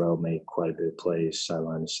 Terrell made quite a bit of plays,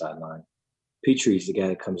 sideline to sideline. Petrie's the guy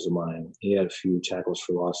that comes to mind. He had a few tackles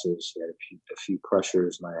for losses. He had a few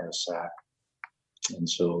pressures, and I had a sack. And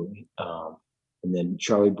so, and then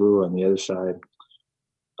Charlie Brewer on the other side.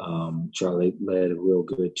 Charlie led a real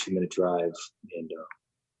good 2-minute drive and,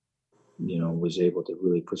 was able to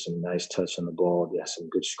really put some nice touch on the ball. He had some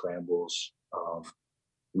good scrambles,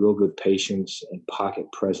 real good patience and pocket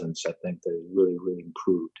presence. I think that has really, really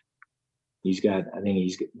improved. He's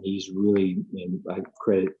really, and I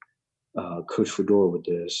credit Coach Fedora with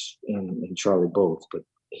this and Charlie both, but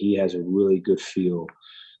he has a really good feel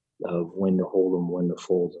of when to hold them, when to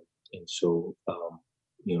fold them. And so,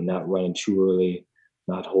 not running too early,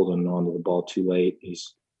 not holding on to the ball too late.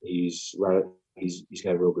 He's got a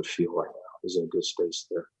real good feel right now. He's in a good space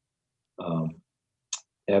there.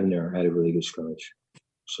 Ebner had a really good scrimmage.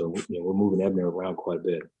 So, we're moving Ebner around quite a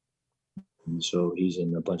bit. And so he's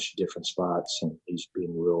in a bunch of different spots and he's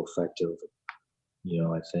being real effective.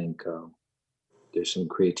 I think there's some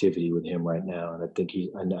creativity with him right now. And I think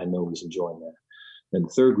I know he's enjoying that. And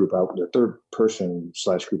the third person /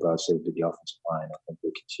 group, I would say, would be the offensive line. I think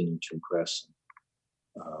they continue to impress.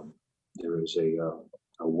 There is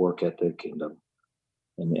a work ethic and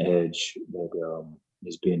an edge that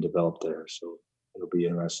is being developed there. So it'll be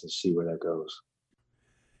interesting to see where that goes.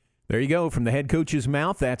 There you go. From the head coach's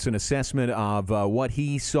mouth, that's an assessment of what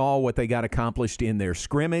he saw, what they got accomplished in their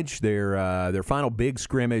scrimmage, their final big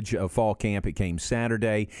scrimmage of fall camp. It came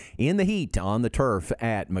Saturday in the heat on the turf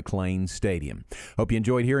at McLean Stadium. Hope you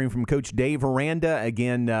enjoyed hearing from Coach Dave Aranda.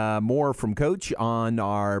 Again, more from Coach on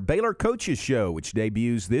our Baylor Coaches Show, which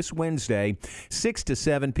debuts this Wednesday, 6 to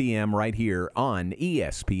 7 p.m. right here on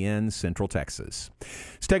ESPN Central Texas.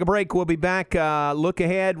 Let's take a break. We'll be back. Look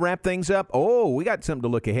ahead, wrap things up. Oh, we got something to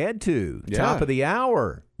look ahead to. Yeah. Top of the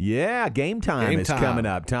hour. Yeah, game time is coming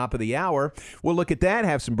up. Top of the hour. We'll look at that,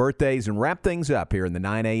 have some birthdays, and wrap things up here in the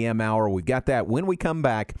 9 a.m. hour. We've got that when we come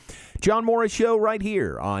back. John Morris Show right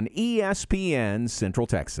here on ESPN Central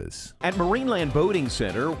Texas. At Marineland Boating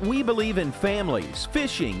Center, we believe in families,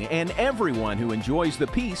 fishing, and everyone who enjoys the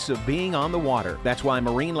peace of being on the water. That's why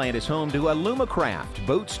Marineland is home to Alumacraft,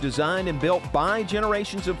 boats designed and built by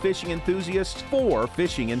generations of fishing enthusiasts for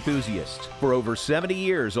fishing enthusiasts. For over 70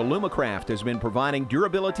 years, Alumacraft has been providing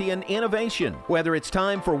durability and innovation. Whether it's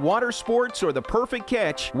time for water sports or the perfect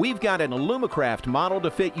catch, we've got an Alumacraft model to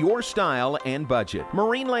fit your style and budget.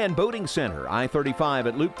 Marineland Boating Center, I-35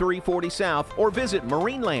 at Loop 340 South, or visit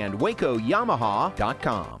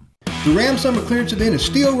marinelandwacoyamaha.com. The Ram Summer Clearance event is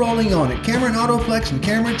still rolling on at Cameron Autoplex in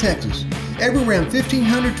Cameron, Texas. Every Ram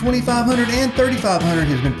 1500, 2500, and 3500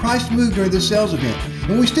 has been priced to move during this sales event,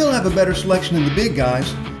 and we still have a better selection than the big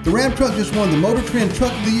guys. The Ram truck just won the Motor Trend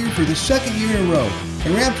Truck of the Year for the second year in a row,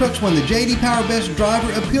 and Ram trucks won the J.D. Power Best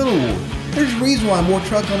Driver Appeal Award. There's a reason why more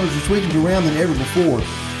truck owners are switching to Ram than ever before.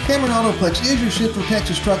 Cameron Autoplex is your Central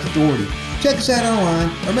Texas truck authority. Check us out online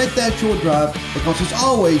or make that short drive because it's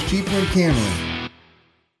always cheaper in Cameron.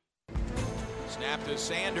 Snap to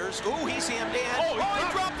Sanders. Ooh, he's hemmed in. Oh,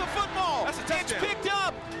 he dropped the football. That's a touchdown. It's picked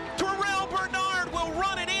up. Terrell Bernard will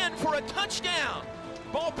run it in for a touchdown.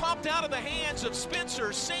 Ball popped out of the hands of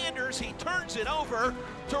Spencer Sanders. He turns it over.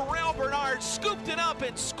 Terrell Bernard scooped it up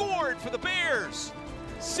and scored for the Bears.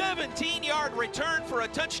 17-yard return for a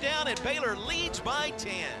touchdown, and Baylor leads by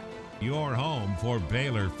 10. Your home for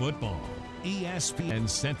Baylor football, ESPN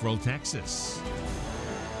Central Texas.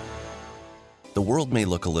 The world may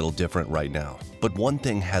look a little different right now, but one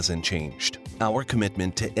thing hasn't changed: our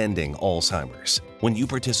commitment to ending Alzheimer's. When you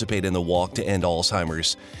participate in the Walk to End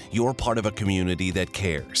Alzheimer's, you're part of a community that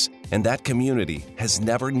cares, and that community has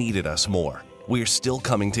never needed us more. We're still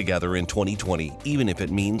coming together in 2020, even if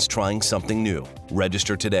it means trying something new.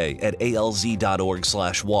 Register today at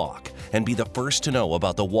alz.org/walk and be the first to know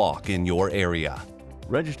about the walk in your area.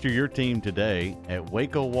 Register your team today at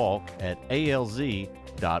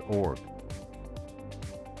wacowalk@alz.org.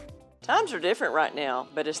 Times are different right now,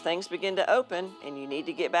 but as things begin to open and you need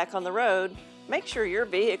to get back on the road, make sure your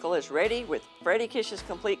vehicle is ready with Freddie Kish's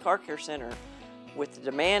Complete Car Care Center. With the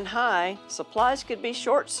demand high, supplies could be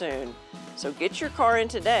short soon, so get your car in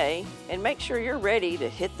today and make sure you're ready to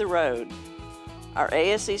hit the road. Our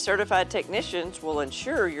ASE certified technicians will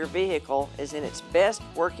ensure your vehicle is in its best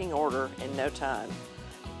working order in no time.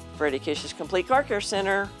 Freddie Kish's Complete Car Care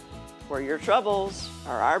Center, where your troubles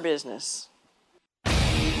are our business.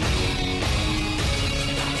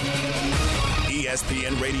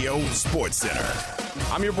 ESPN Radio Sports Center.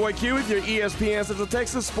 I'm your boy Q with your ESPN Central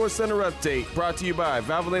Texas Sports Center update. Brought to you by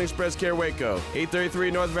Valvoline Express Care Waco.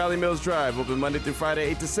 833 North Valley Mills Drive. Open Monday through Friday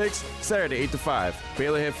 8 to 6, Saturday 8 to 5.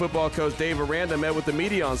 Baylor head football coach Dave Aranda met with the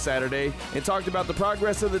media on Saturday and talked about the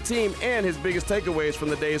progress of the team and his biggest takeaways from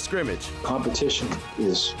the day's scrimmage. Competition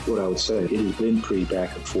is what I would say. It has been pretty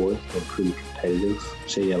back and forth and pretty competitive.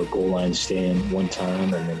 Say you have a goal line stand one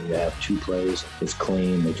time and then you have two plays. It's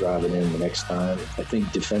clean. They drive it in the next time. I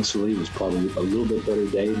think defensively it was probably a little bit better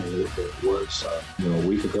day than it was a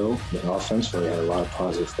week ago. And offensively had a lot of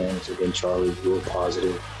positive things. Again, Charlie was real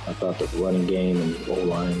positive. I thought the running game and the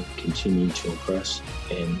O-line continued to impress,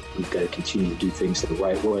 and we've got to continue to do things the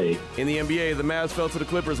right way. In the NBA, the Mavs fell to the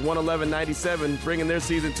Clippers 111-97, bringing their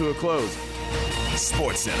season to a close.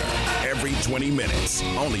 Sports Center, every 20 minutes,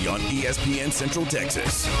 only on ESPN Central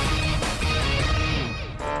Texas.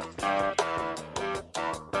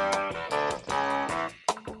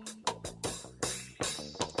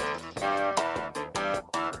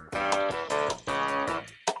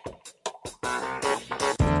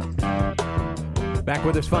 Back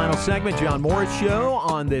with this final segment, John Morris Show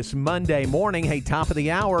on this Monday morning. Hey, top of the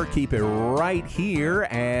hour, keep it right here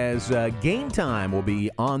as Game Time will be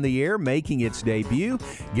on the air, making its debut.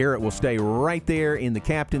 Garrett will stay right there in the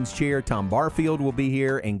captain's chair. Tom Barfield will be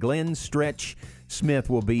here, and Glenn Stretch Smith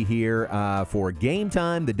will be here for Game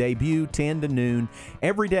Time, the debut, 10 to noon,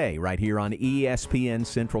 every day right here on ESPN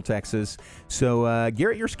Central Texas. So,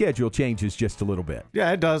 Garrett, your schedule changes just a little bit.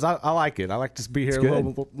 Yeah, it does. I like it. I like to be here a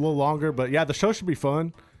little longer. But, yeah, the show should be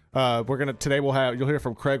fun. Today you'll hear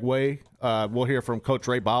from Craig Way. We'll hear from Coach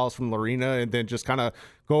Ray Biles from Lorena, and then just kind of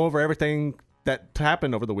go over everything that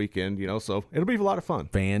happened over the weekend, so it'll be a lot of fun.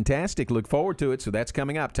 Fantastic. Look forward to it. So that's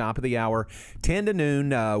coming up, top of the hour, 10 to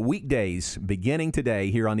noon, weekdays, beginning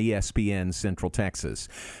today here on ESPN Central Texas.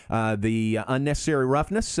 The Unnecessary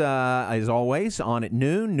Roughness, as always, on at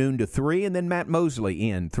noon to 3, and then Matt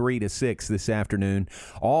Mosley in 3 to 6 this afternoon,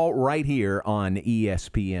 all right here on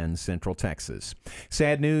ESPN Central Texas.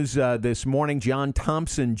 Sad news this morning, John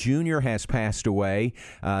Thompson Jr. has passed away.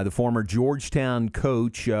 The former Georgetown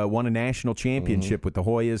coach won a national championship with the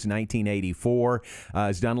Hoyas in 1984.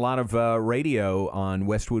 Has done a lot of radio on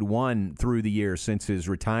Westwood One through the years since his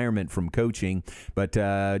retirement from coaching. But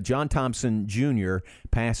John Thompson Jr.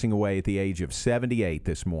 passing away at the age of 78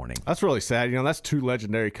 this morning. That's really sad. That's two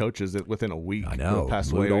legendary coaches that within a week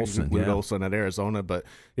passed away. Lute Olson at Arizona. But,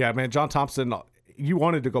 yeah, man, John Thompson, you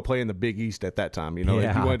wanted to go play in the Big East at that time. If you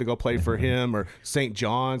wanted to go play for him or St.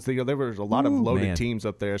 John's, there was a lot of loaded teams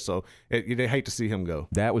up there, so you'd hate to see him go.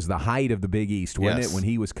 That was the height of the Big East, wasn't it, when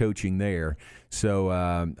he was coaching there? So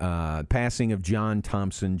passing of John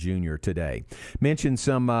Thompson Jr. today. Mention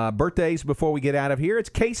some birthdays before we get out of here. It's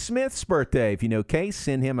Case Smith's birthday. If you know Case,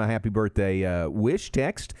 send him a happy birthday wish,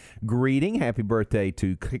 text, greeting. Happy birthday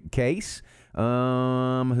to Case.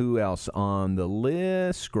 Who else on the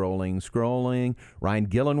list? Scrolling. Ryan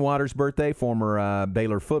Gillenwater's birthday, former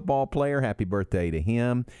Baylor football player. Happy birthday to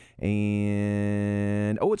him.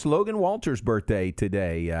 And, it's Logan Walter's birthday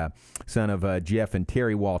today, son of Jeff and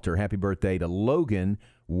Terry Walter. Happy birthday to Logan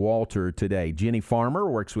Walter today. Jenny Farmer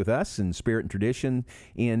works with us in Spirit and Tradition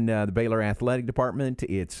in the Baylor Athletic Department.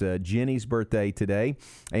 It's Jenny's birthday today.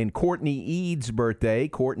 And Courtney Eads' birthday.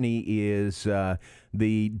 Courtney is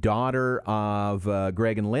the daughter of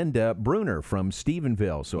Greg and Linda Bruner from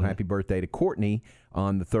Stephenville. So happy birthday to Courtney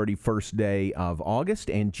on the 31st day of August.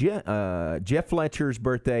 And Jeff Fletcher's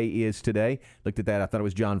birthday is today. Looked at that. I thought it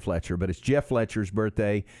was John Fletcher, but it's Jeff Fletcher's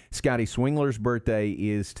birthday. Scotty Swingler's birthday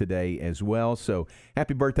is today as well. So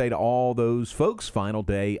happy birthday to all those folks. Final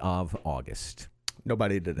day of August.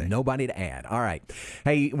 Nobody today. Nobody to add. All right.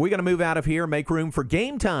 Hey, we're going to move out of here, make room for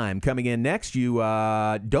Game Time coming in next. You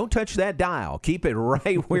don't touch that dial. Keep it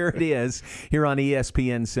right where it is here on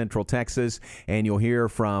ESPN Central Texas. And you'll hear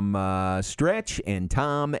from Stretch and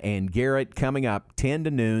Tom and Garrett coming up 10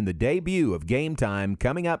 to noon. The debut of Game Time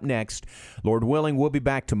coming up next. Lord willing, we'll be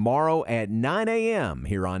back tomorrow at 9 a.m.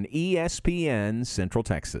 here on ESPN Central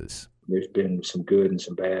Texas. There's been some good and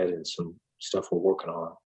some bad and some stuff we're working on.